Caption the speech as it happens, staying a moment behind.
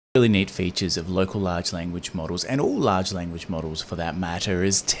Really neat features of local large language models, and all large language models for that matter,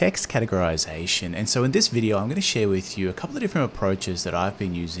 is text categorization. And so in this video, I'm going to share with you a couple of different approaches that I've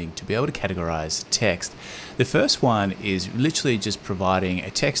been using to be able to categorize text. The first one is literally just providing a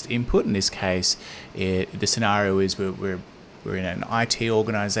text input. In this case, the scenario is we're in an IT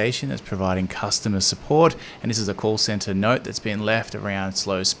organization that's providing customer support, and this is a call center note that's been left around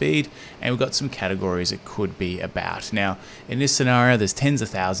slow speed, and we've got some categories it could be about. Now, in this scenario, there's tens of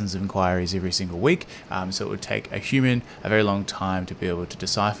thousands of inquiries every single week, so it would take a human a very long time to be able to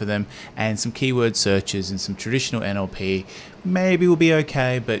decipher them, and some keyword searches and some traditional NLP maybe will be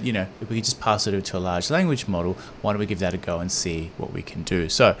okay, but you know, if we could just pass it over to a large language model, why don't we give that a go and see what we can do.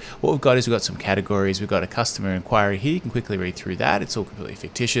 So what we've got is we've got some categories. We've got a customer inquiry here. You can quickly read through that. It's all completely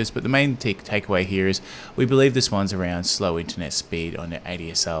fictitious, but the main takeaway here is we believe this one's around slow internet speed on the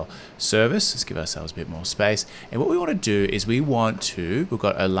ADSL service. Let's give ourselves a bit more space. And what we want to do is we've got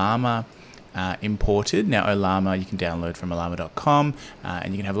Ollama imported. Now Ollama you can download from Ollama.com,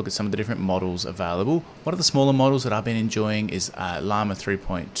 and you can have a look at some of the different models available. One of the smaller models that I've been enjoying is Llama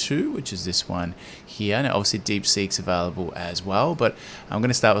 3.2, which is this one here. Now obviously DeepSeek's available as well, but I'm going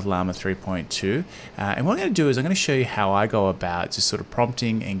to start with Llama 3.2, and what I'm going to do is I'm going to show you how I go about just sort of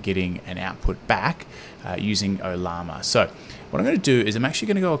prompting and getting an output back using Ollama. So what I'm going to do is I'm actually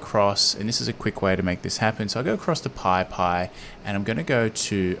going to go across, and this is a quick way to make this happen. So I'll go across to PyPy, and I'm going to go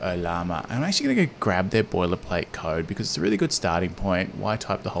to Ollama. I'm actually going to go grab their boilerplate code because it's a really good starting point. Why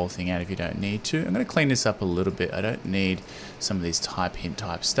type the whole thing out if you don't need to? I'm going to clean this up a little bit. I don't need some of these type hint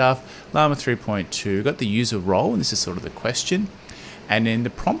type stuff. Llama 3.2, got the user role, and this is sort of the question. And then the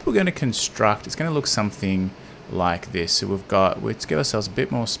prompt we're going to construct is going to look something like this. So let's give ourselves a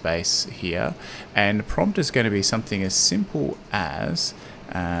bit more space here, and the prompt is going to be something as simple as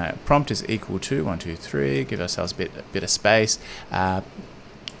prompt is equal to 1 2 3. Give ourselves a bit of space.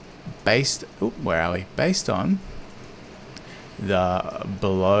 Based on the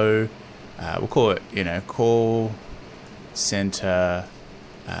below, we'll call it call center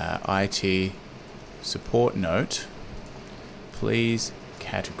IT support note. Please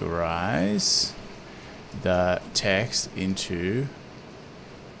categorize the text into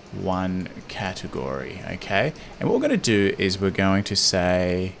one category. Okay, and what we're going to do is we're going to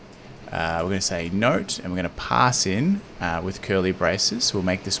say note, and we're going to pass in with curly braces. So we'll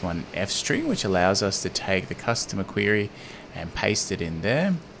make this one F string, which allows us to take the customer query and paste it in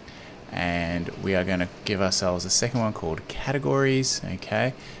there. And we are going to give ourselves a second one called categories.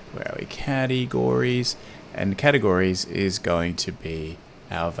 Okay, where are we? Categories, and categories is going to be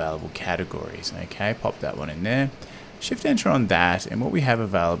our available categories. Okay, pop that one in there, shift enter on that, and what we have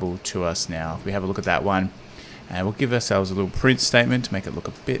available to us now, if we have a look at that one, and we'll give ourselves a little print statement to make it look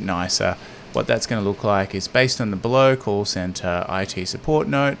a bit nicer. What that's going to look like is based on the below call center IT support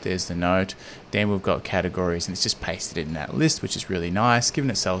note. There's the note. Then we've got categories, and it's just pasted in that list, which is really nice, giving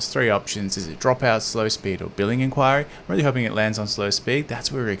itself three options. Is it dropout, slow speed, or billing inquiry? I'm really hoping it lands on slow speed. That's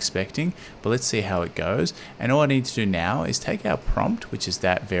what we're expecting, but let's see how it goes. And all I need to do now is take our prompt, which is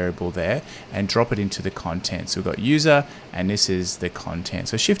that variable there, and drop it into the content. So we've got user, and this is the content.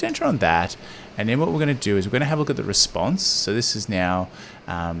 So shift enter on that, and then what we're going to do is we're going to have a look at the response. So this is now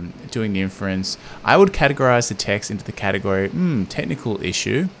doing the inference. I would categorize the text into the category technical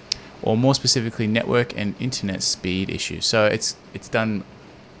issue, or more specifically network and internet speed issue. So it's done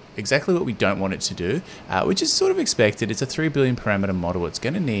exactly what we don't want it to do, which is sort of expected. It's a 3 billion parameter model. It's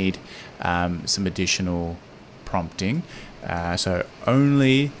going to need some additional prompting. So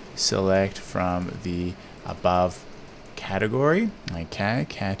only select from the above category. Okay,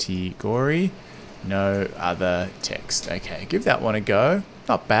 category, no other text. Okay, give that one a go.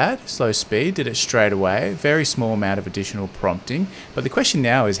 Not bad. Slow speed, did it straight away. Very small amount of additional prompting. But the question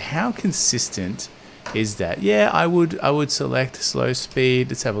now is, how consistent is that? Yeah, I would select slow speed.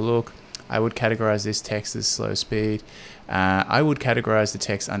 Let's have a look. I would categorize this text as slow speed. I would categorize the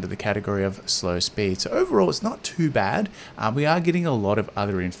text under the category of slow speed. So overall, it's not too bad. We are getting a lot of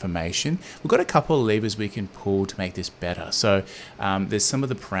other information. We've got a couple of levers we can pull to make this better. So there's some of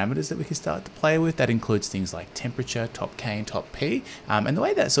the parameters that we can start to play with. That includes things like temperature, top K and top P. And the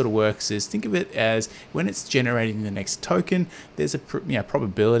way that sort of works is, think of it as when it's generating the next token, there's a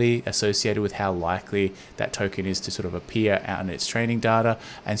probability associated with how likely that token is to sort of appear out in its training data.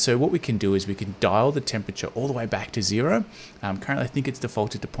 And so what we can do is we can dial the temperature all the way back to 0. Currently I think it's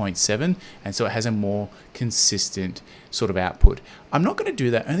defaulted to 0.7, and so it has a more consistent sort of output. I'm not going to do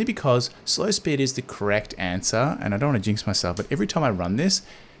that only because slow speed is the correct answer, and I don't want to jinx myself, but every time I run this,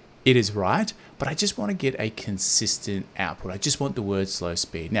 it is right, but I just want to get a consistent output. I just want the word slow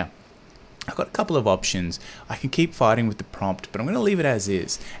speed. Now, I've got a couple of options. I can keep fighting with the prompt, but I'm going to leave it as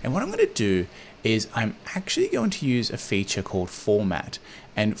is. And what I'm going to do is I'm actually going to use a feature called format.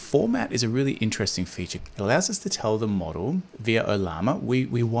 And format is a really interesting feature. It allows us to tell the model via Ollama,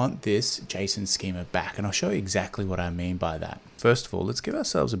 we want this JSON schema back. And I'll show you exactly what I mean by that. First of all, let's give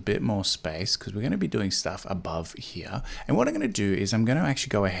ourselves a bit more space because we're going to be doing stuff above here. And what I'm going to do is I'm going to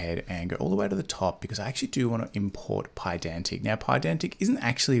actually go ahead and go all the way to the top because I actually do want to import Pydantic. Now, Pydantic isn't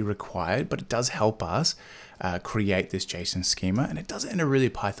actually required, but it does help us create this JSON schema, and it does it in a really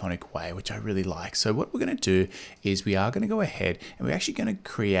Pythonic way, which I really like. So what we're going to do is we are going to go ahead and we're actually going to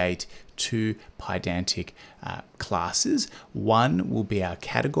create two Pydantic classes. One will be our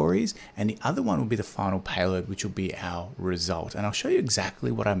categories and the other one will be the final payload, which will be our result. And I'll show you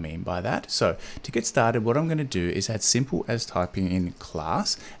exactly what I mean by that. So to get started, what I'm going to do is as simple as typing in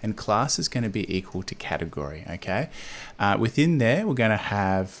class, and class is going to be equal to category. Okay. Within there, we're going to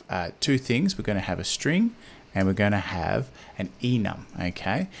have two things. We're going to have a string and we're going to have an enum.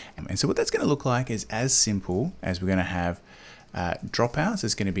 Okay. And so what that's going to look like is as simple as we're going to have dropouts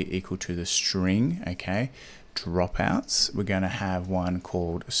is going to be equal to the string. Okay. Dropouts, we're going to have one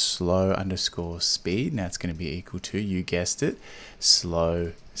called slow underscore speed. Now it's going to be equal to, you guessed it,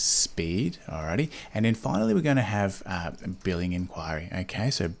 slow speed. Alrighty. And then finally, we're going to have billing inquiry. Okay.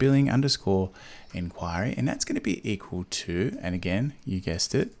 So billing underscore inquiry, and that's going to be equal to, and again, you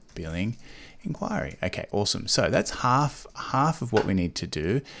guessed it, billing inquiry. Okay, awesome. So that's half of what we need to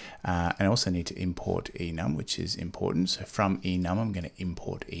do. And I also need to import enum, which is important. So from enum, I'm going to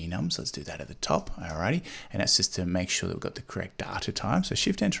import enum. So let's do that at the top. Alrighty. And that's just to make sure that we've got the correct data type. So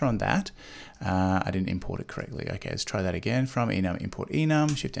shift enter on that. I didn't import it correctly. Okay, let's try that again. From enum, import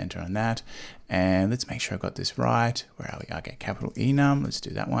enum, shift enter on that. And let's make sure I got this right. Where are we? Okay, capital enum. Let's do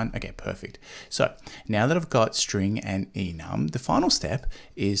that one. Okay, perfect. So now that I've got string and enum, the final step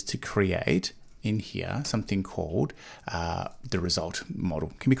is to create in here something called the result model.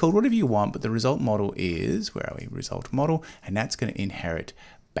 It can be called whatever you want, but the result model is, where are we? Result model, and that's going to inherit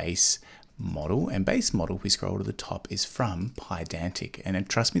base model, and base model, if we scroll to the top, is from Pydantic. And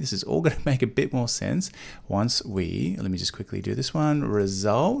trust me, this is all going to make a bit more sense once we, let me just quickly do this one,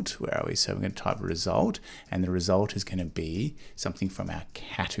 result, where are we? So we're going to type result, and the result is going to be something from our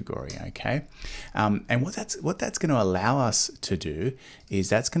category. Okay. And what that's going to allow us to do is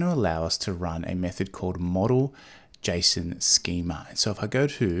that's going to allow us to run a method called model JSON schema. And so if I go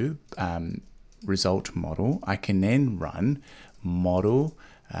to result model, I can then run model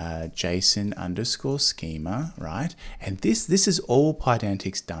JSON underscore schema, right? And this is all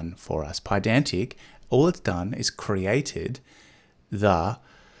Pydantic's done for us. Pydantic, all it's done is created the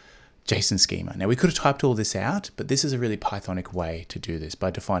JSON schema. Now we could have typed all this out, but this is a really Pythonic way to do this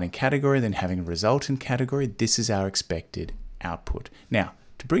by defining category, then having a result in category. This is our expected output. Now,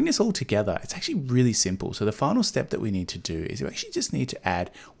 to bring this all together, it's actually really simple. So the final step that we need to do is we actually just need to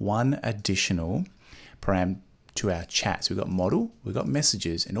add one additional param to our chat. So we've got model, we've got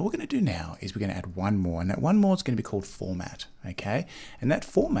messages, and all we're going to do now is we're going to add one more, and that one more is going to be called format. Okay, and that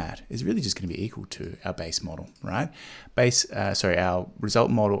format is really just going to be equal to our base model, right? Our result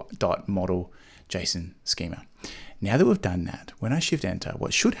model dot model JSON schema. Now that we've done that, when I shift enter,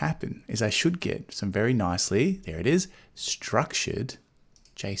 what should happen is I should get some very nicely, there it is, structured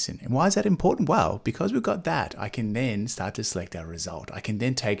JSON. And why is that important? Well, because we've got that, I can then start to select our result. I can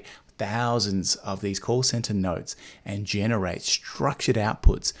then take thousands of these call center notes and generate structured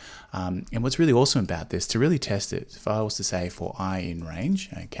outputs. And what's really awesome about this, to really test it, if I was to say for I in range,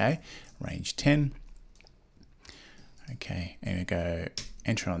 okay, range 10, okay, and we go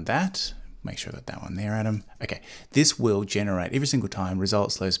enter on that. Make sure I got that one there, Adam. Okay, this will generate every single time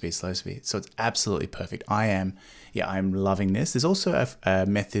result, slow speed, slow speed. So it's absolutely perfect. I'm loving this. There's also a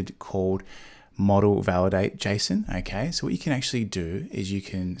method called model validate JSON. Okay, so what you can actually do is you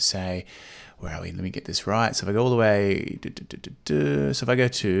can say, where are we? Let me get this right. So if I go all the way, so if I go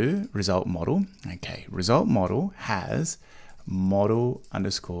to result model, okay, result model has model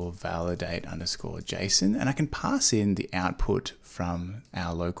underscore validate underscore JSON, and I can pass in the output from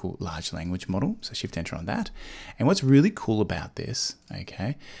our local large language model. So shift enter on that. And what's really cool about this,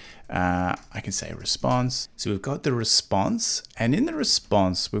 okay, I can say response. So we've got the response, and in the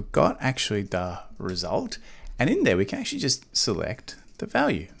response, we've got actually the result, and in there we can actually just select the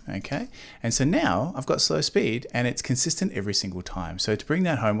value, okay? And so now I've got slow speed and it's consistent every single time. So to bring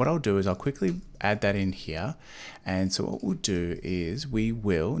that home, what I'll do is I'll quickly add that in here. And so what we'll do is we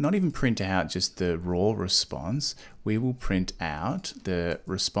will not even print out just the raw response, we will print out the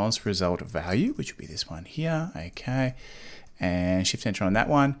response result value, which will be this one here, okay? and shift enter on that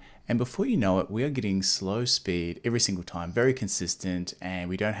one. And before you know it, we are getting slow speed every single time, very consistent, and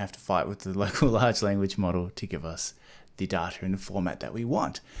we don't have to fight with the local large language model to give us the data in the format that we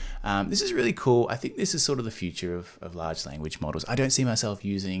want. This is really cool. I think this is sort of the future of large language models. I don't see myself I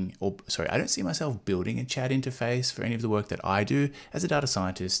don't see myself building a chat interface for any of the work that I do as a data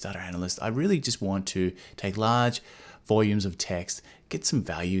scientist, data analyst. I really just want to take large volumes of text, get some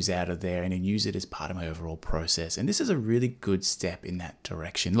values out of there, and then use it as part of my overall process. And this is a really good step in that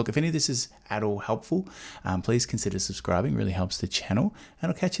direction. Look, if any of this is at all helpful, please consider subscribing. It really helps the channel,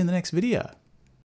 and I'll catch you in the next video.